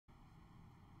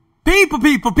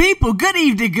People, good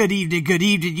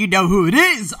evening, you know who it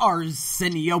is,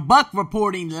 Arsenio Buck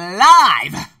reporting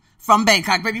live from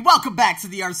Bangkok, baby. Welcome back to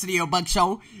the Arsenio Buck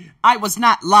Show. I was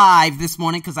not live this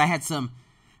morning because I had some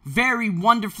very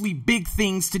wonderfully big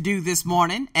things to do this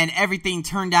morning, and everything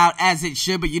turned out as it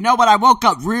should, but you know what, I woke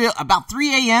up about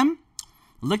 3 a.m.,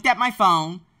 looked at my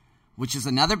phone, which is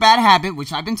another bad habit,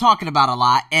 which I've been talking about a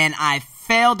lot, and I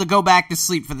failed to go back to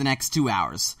sleep for the next 2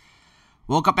 hours.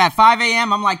 Woke up at 5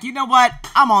 a.m. I'm like, you know what?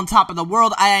 I'm on top of the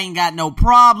world. I ain't got no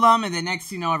problem. And the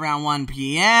next, around 1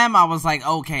 p.m., I was like,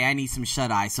 okay, I need some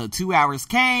shut-eye. So 2 hours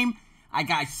came.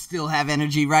 I still have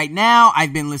energy right now.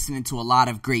 I've been listening to a lot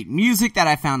of great music that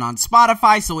I found on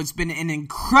Spotify. So it's been an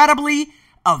incredibly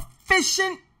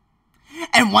efficient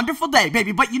and wonderful day,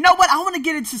 baby. But you know what? I want to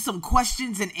get into some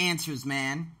questions and answers,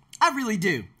 man. I really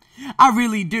do. I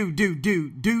really do.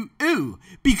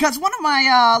 Because one of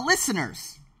my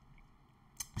listeners,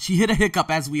 she hit a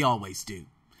hiccup, as we always do.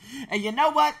 And you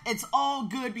know what? It's all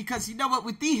good because you know what?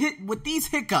 With these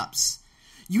hiccups,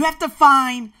 you have to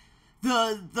find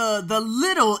the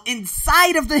little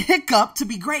inside of the hiccup to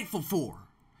be grateful for.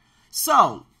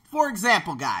 So, for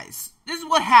example, guys, this is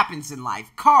what happens in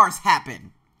life. Cars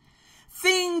happen.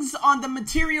 Things on the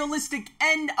materialistic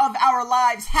end of our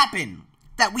lives happen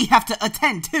that we have to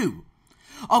attend to.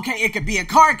 Okay, it could be a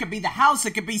car, it could be the house,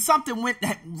 it could be something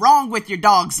wrong with your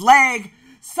dog's leg.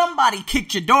 Somebody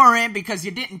kicked your door in because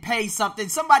you didn't pay something.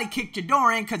 Somebody kicked your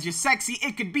door in because you're sexy.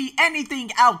 It could be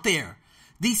anything out there.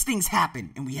 These things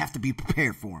happen, and we have to be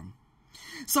prepared for them.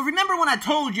 So remember when I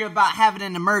told you about having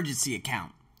an emergency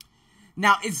account?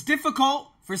 Now, it's difficult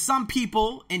for some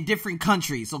people in different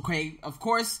countries, okay? Of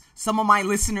course, some of my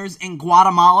listeners in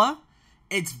Guatemala,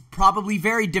 it's probably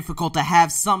very difficult to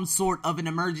have some sort of an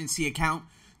emergency account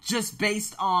just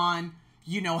based on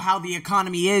how the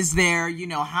economy is there,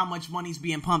 how much money's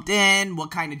being pumped in,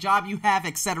 what kind of job you have,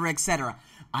 etc., etc.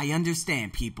 I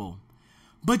understand, people.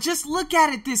 But just look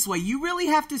at it this way. You really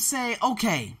have to say,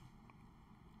 okay,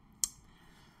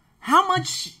 how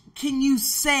much can you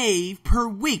save per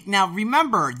week? Now,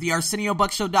 remember, the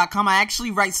ArsenioBuckShow.com, I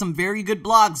actually write some very good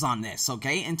blogs on this,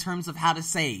 okay, in terms of how to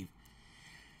save.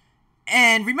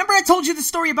 And remember I told you the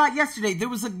story about yesterday. There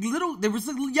was a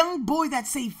young boy that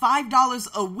saved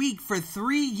 $5 a week for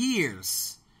 3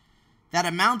 years. That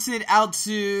amounted out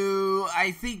to,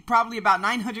 I think, probably about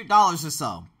 $900 or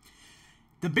so.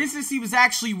 The business he was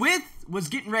actually with was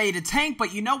getting ready to tank,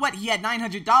 but you know what? He had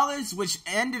 $900, which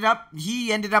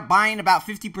he ended up buying about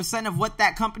 50% of what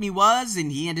that company was, and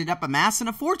he ended up amassing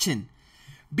a fortune.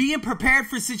 Being prepared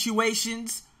for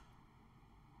situations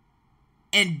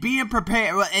and being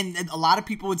prepared, and a lot of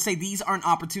people would say these aren't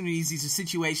opportunities, these are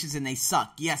situations and they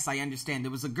suck. Yes, I understand.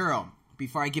 There was a girl,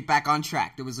 before I get back on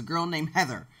track, there was a girl named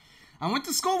Heather. I went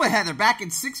to school with Heather back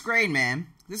in 6th grade, man.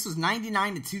 This was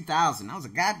 99 to 2000. I was a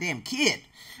goddamn kid.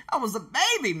 I was a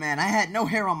baby, man. I had no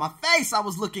hair on my face. I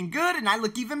was looking good, and I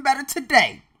look even better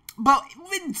today. But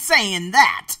in saying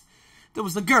that, there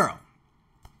was a girl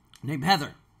named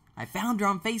Heather. I found her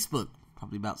on Facebook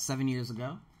probably about 7 years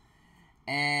ago.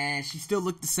 And she still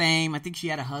looked the same. I think she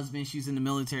had a husband. She was in the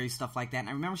military, stuff like that. And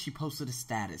I remember she posted a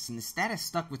status. And the status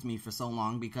stuck with me for so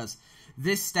long because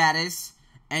this status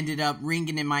ended up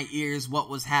ringing in my ears what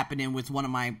was happening with one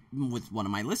of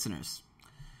my listeners.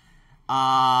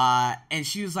 And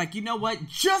she was like, you know what?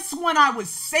 Just when I was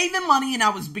saving money and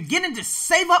I was beginning to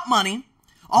save up money,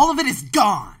 all of it is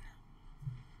gone.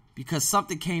 Because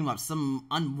something came up, some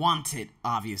unwanted,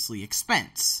 obviously,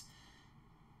 expense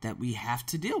that we have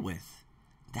to deal with.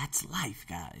 That's life,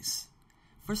 guys.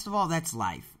 First of all, that's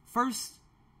life. First,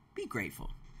 be grateful.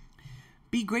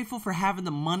 Be grateful for having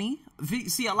the money.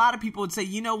 See, a lot of people would say,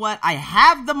 you know what? I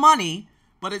have the money,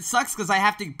 but it sucks because I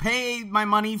have to pay my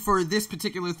money for this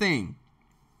particular thing.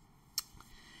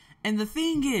 And the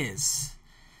thing is,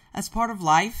 that's part of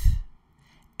life.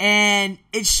 And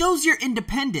it shows your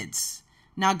independence.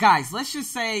 Now, guys, let's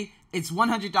just say it's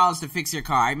 $100 to fix your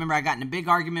car. I remember I got in a big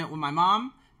argument with my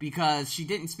mom because she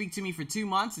didn't speak to me for 2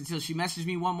 months until she messaged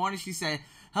me one morning. She said,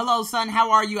 hello, son,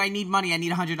 how are you? I need money. I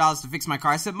need $100 to fix my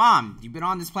car. I said, Mom, you've been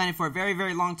on this planet for a very,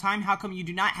 very long time. How come you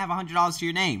do not have $100 to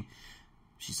your name?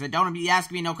 She said, don't be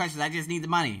asking me no questions. I just need the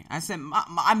money. I said,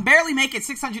 I'm barely making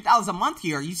 $600 a month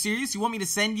here. Are you serious? You want me to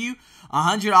send you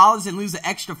 $100 and lose an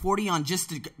extra $40 on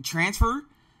just to transfer?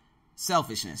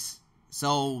 Selfishness.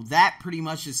 So that pretty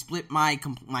much has split my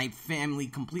family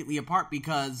completely apart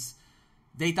because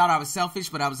they thought I was selfish,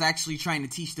 but I was actually trying to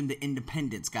teach them the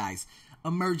independence, guys.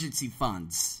 Emergency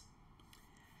funds.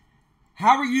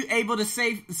 How are you able to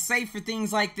save for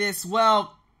things like this?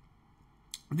 Well,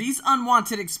 these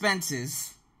unwanted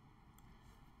expenses,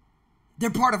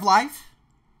 they're part of life.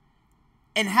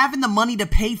 And having the money to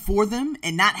pay for them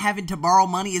and not having to borrow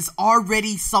money is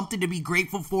already something to be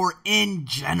grateful for in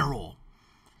general.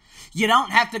 You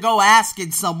don't have to go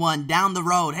asking someone down the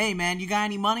road, hey man, you got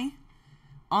any money?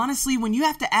 Honestly, when you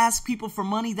have to ask people for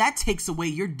money, that takes away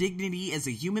your dignity as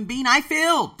a human being. I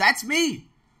feel that's me.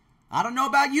 I don't know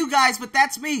about you guys, but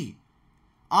that's me.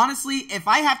 Honestly, if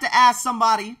I have to ask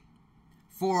somebody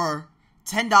for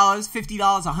 $10,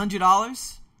 $50,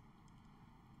 $100,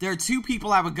 there are two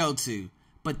people I would go to.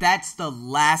 But that's the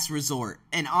last resort.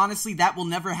 And honestly, that will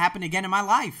never happen again in my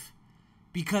life.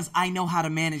 Because I know how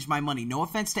to manage my money. No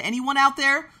offense to anyone out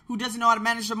there who doesn't know how to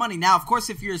manage their money. Now, of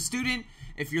course, if you're a student,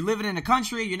 if you're living in a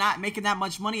country, you're not making that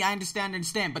much money, I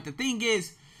understand. But the thing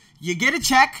is, you get a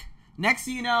check. Next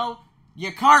thing you know,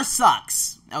 your car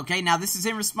sucks. Okay, now this is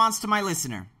in response to my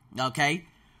listener. Okay,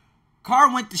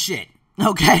 car went to shit.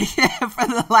 Okay, for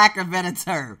the lack of a better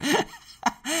term.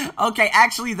 Okay,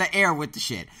 actually the air went to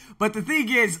shit. But the thing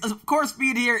is, of course,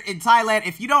 being here in Thailand,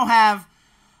 if you don't have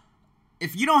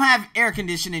air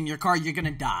conditioning in your car, you're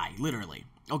gonna die, literally.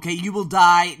 Okay, you will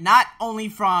die not only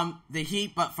from the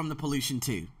heat, but from the pollution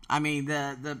too. I mean,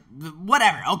 the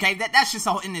whatever. Okay, that's just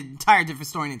an entire different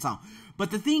story in its own.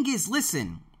 But the thing is,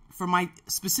 listen, for my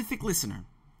specific listener,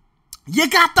 you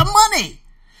got the money.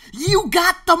 You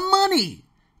got the money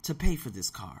to pay for this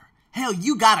car. Hell,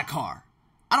 you got a car.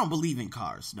 I don't believe in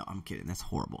cars. No, I'm kidding. That's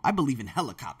horrible. I believe in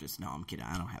helicopters. No, I'm kidding.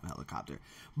 I don't have a helicopter.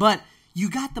 But you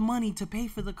got the money to pay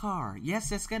for the car. Yes,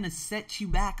 that's going to set you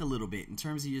back a little bit in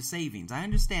terms of your savings. I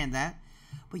understand that.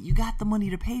 But you got the money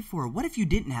to pay for it. What if you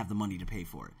didn't have the money to pay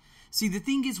for it? See, the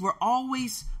thing is, we're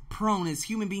always prone as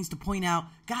human beings to point out,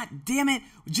 God damn it,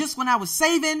 just when I was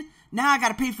saving, now I got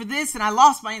to pay for this, and I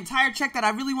lost my entire check that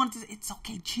I really wanted to. It's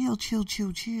okay.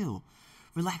 Chill.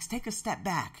 Relax. Take a step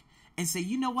back. And say,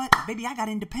 you know what, baby, I got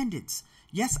independence.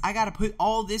 Yes, I got to put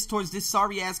all this towards this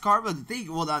sorry-ass car. But the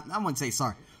thing, well, I wouldn't say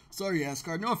sorry-ass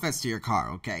car. No offense to your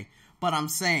car, okay? But I'm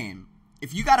saying,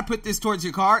 if you got to put this towards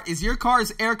your car, is your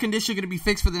car's air conditioner going to be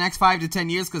fixed for the next 5 to 10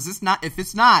 years? Because it's not. If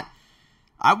it's not,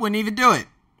 I wouldn't even do it.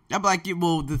 I'd be like,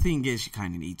 well, the thing is, she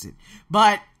kind of needs it.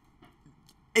 But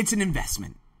it's an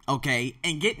investment, okay?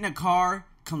 And getting a car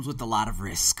comes with a lot of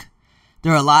risk.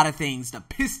 There are a lot of things. The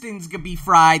pistons could be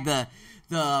fried. The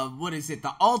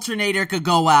alternator could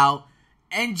go out,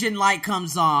 engine light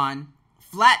comes on,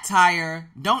 flat tire,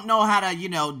 don't know how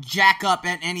to, jack up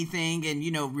at anything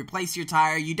and, replace your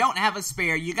tire. You don't have a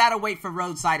spare. You got to wait for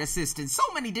roadside assistance. So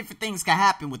many different things can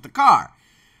happen with the car.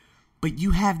 But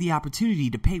you have the opportunity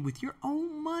to pay with your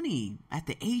own money at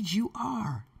the age you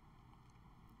are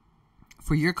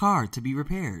for your car to be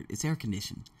repaired. It's air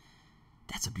conditioned.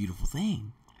 That's a beautiful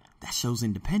thing. That shows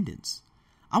independence.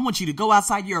 I want you to go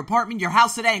outside your apartment, your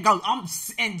house today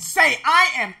and say,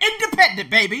 I am independent,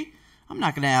 baby. I'm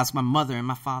not going to ask my mother and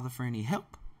my father for any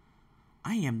help.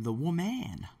 I am the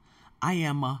woman. I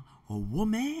am a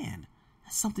woman.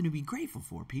 That's something to be grateful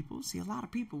for, people. See, a lot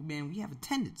of people, man, we have a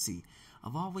tendency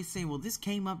of always saying, well, this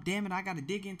came up, damn it, I got to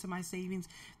dig into my savings.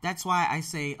 That's why I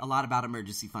say a lot about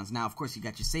emergency funds. Now, of course, you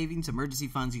got your savings, emergency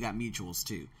funds, you got mutuals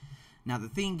too. Now, the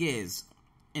thing is,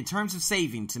 in terms of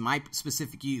saving to my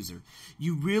specific user,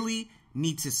 you really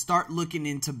need to start looking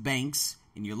into banks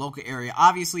in your local area.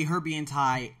 Obviously, her being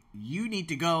Thai, you need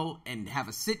to go and have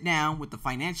a sit down with the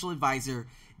financial advisor,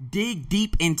 dig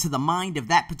deep into the mind of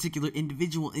that particular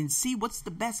individual and see what's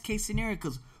the best case scenario,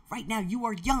 because right now you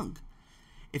are young.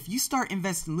 If you start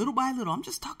investing little by little, I'm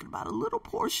just talking about a little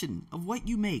portion of what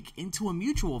you make into a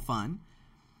mutual fund,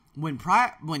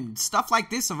 when stuff like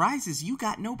this arises, you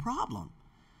got no problem.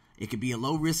 It could be a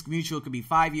low-risk mutual. It could be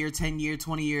 5-year, 10-year,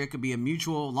 20-year. It could be a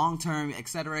mutual, long-term,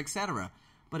 etc., etc.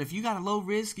 But if you got a low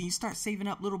risk and you start saving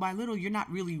up little by little, you're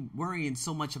not really worrying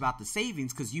so much about the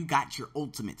savings because you got your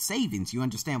ultimate savings. You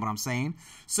understand what I'm saying?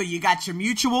 So you got your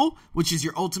mutual, which is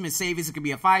your ultimate savings. It could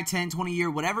be a 5, 10,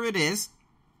 20-year, whatever it is.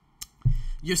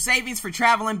 Your savings for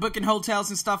traveling, booking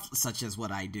hotels and stuff, such as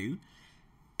what I do.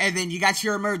 And then you got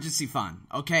your emergency fund,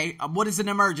 okay? What is an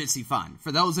emergency fund?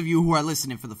 For those of you who are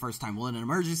listening for the first time, well, an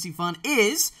emergency fund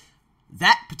is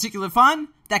that particular fund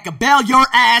that could bail your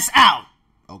ass out,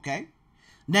 okay?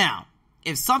 Now,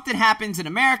 if something happens in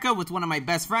America with one of my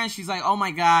best friends, she's like, oh my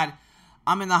God,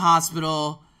 I'm in the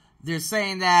hospital. They're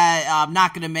saying that I'm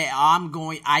not going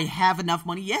to I have enough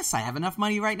money. Yes, I have enough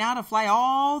money right now to fly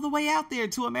all the way out there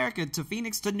to America, to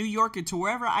Phoenix, to New York, and to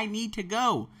wherever I need to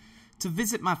go to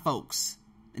visit my folks.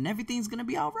 And everything's going to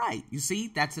be all right. You see,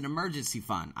 that's an emergency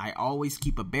fund. I always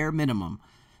keep a bare minimum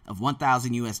of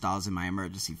 $1,000 US in my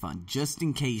emergency fund, just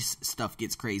in case stuff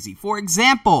gets crazy. For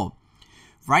example,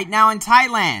 Right now in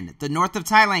Thailand, the north of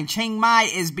Thailand, Chiang Mai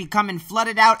is becoming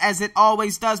flooded out as it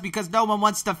always does because no one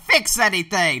wants to fix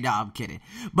anything. No, I'm kidding.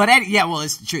 But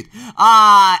it's the truth.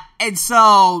 And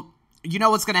so, you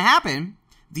know what's going to happen?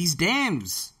 These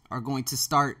dams are going to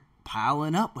start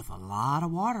piling up with a lot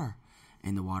of water.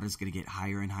 And the water's going to get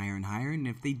higher and higher and higher. And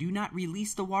if they do not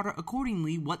release the water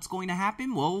accordingly, what's going to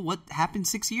happen? Well, what happened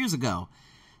 6 years ago?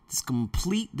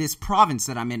 This province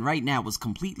that I'm in right now was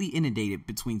completely inundated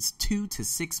between 2 to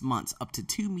 6 months, up to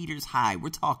 2 meters high. We're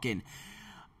talking,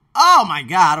 oh my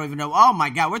God, I don't even know. Oh my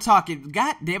God, we're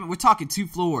talking 2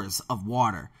 floors of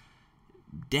water.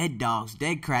 Dead dogs,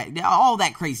 dead crap, all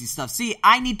that crazy stuff. See,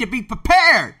 I need to be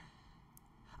prepared.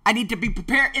 I need to be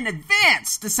prepared in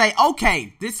advance to say,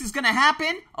 okay, this is going to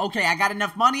happen. Okay, I got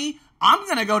enough money. I'm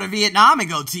going to go to Vietnam and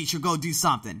go teach or go do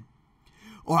something.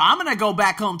 Or I'm going to go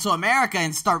back home to America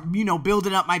and start,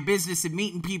 building up my business and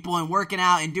meeting people and working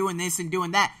out and doing this and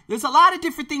doing that. There's a lot of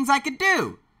different things I could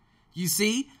do. You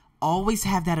see, always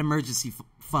have that emergency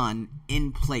fund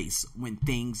in place when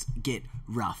things get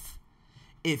rough.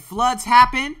 If floods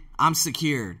happen, I'm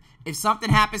secured. If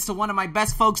something happens to one of my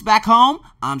best folks back home,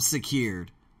 I'm secured.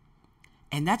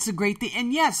 And that's a great thing.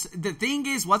 And yes, the thing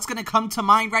is, what's going to come to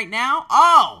mind right now?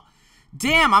 Oh,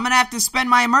 damn, I'm going to have to spend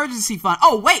my emergency fund.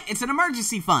 Oh, wait, it's an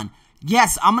emergency fund.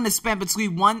 Yes, I'm going to spend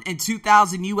between $1,000 and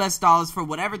 $2,000 for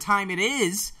whatever time it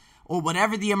is, or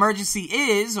whatever the emergency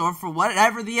is, or for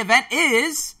whatever the event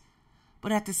is.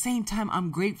 But at the same time,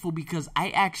 I'm grateful because I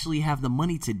actually have the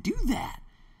money to do that.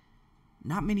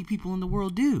 Not many people in the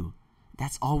world do.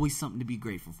 That's always something to be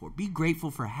grateful for. Be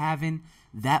grateful for having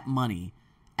that money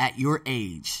at your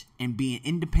age and being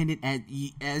independent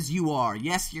as you are.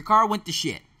 Yes, your car went to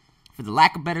shit. For the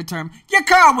lack of a better term, your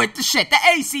car went to shit. The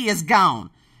AC is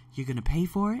gone. You're going to pay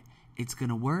for it. It's going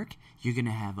to work. You're going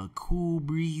to have a cool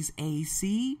breeze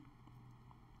AC.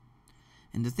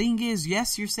 And the thing is,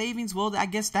 yes, your savings, well, I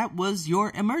guess that was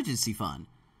your emergency fund.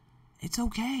 It's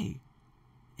okay.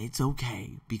 It's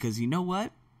okay. Because you know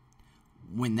what?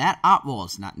 When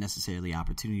it's not necessarily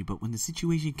opportunity, but when the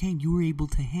situation came, you were able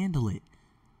to handle it.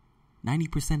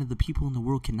 90% of the people in the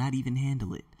world cannot even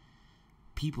handle it.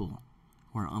 People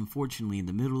who are unfortunately in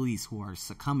the Middle East who are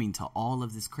succumbing to all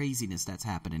of this craziness that's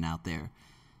happening out there,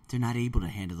 they're not able to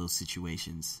handle those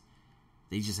situations.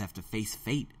 They just have to face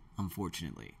fate,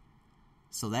 unfortunately.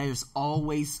 So there's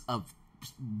always a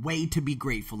way to be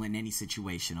grateful in any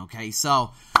situation, okay?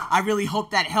 So I really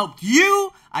hope that helped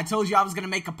you. I told you I was going to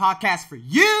make a podcast for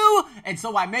you, and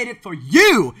so I made it for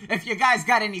you. If you guys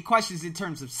got any questions in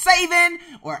terms of saving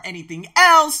or anything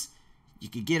else, you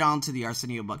can get on to the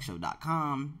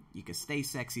ArsenioBuckShow.com. You can stay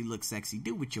sexy, look sexy,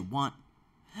 do what you want,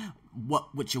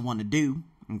 what you want to do,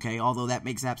 okay? Although that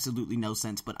makes absolutely no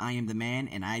sense, but I am the man,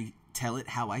 and I tell it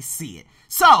how I see it.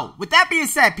 So, with that being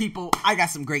said, people, I got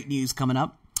some great news coming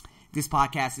up. This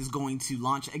podcast is going to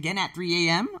launch again at 3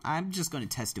 a.m. I'm just going to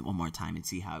test it one more time and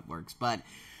see how it works. But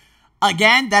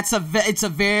again, it's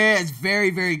very,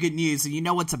 very good news. And you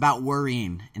know it's about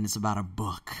worrying, and it's about a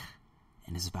book,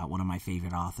 and it's about one of my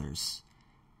favorite authors.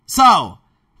 So,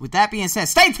 with that being said,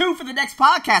 stay tuned for the next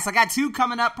podcast. I got 2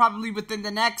 coming up probably within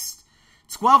the next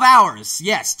 12 hours.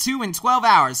 Yes, 2 in 12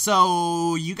 hours.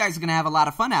 So you guys are going to have a lot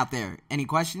of fun out there. Any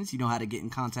questions? You know how to get in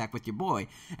contact with your boy.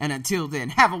 And until then,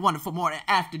 have a wonderful morning,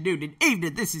 afternoon, and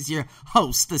evening. This is your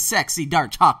host, the Sexy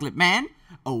Dark Chocolate Man.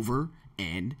 Over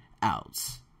and out.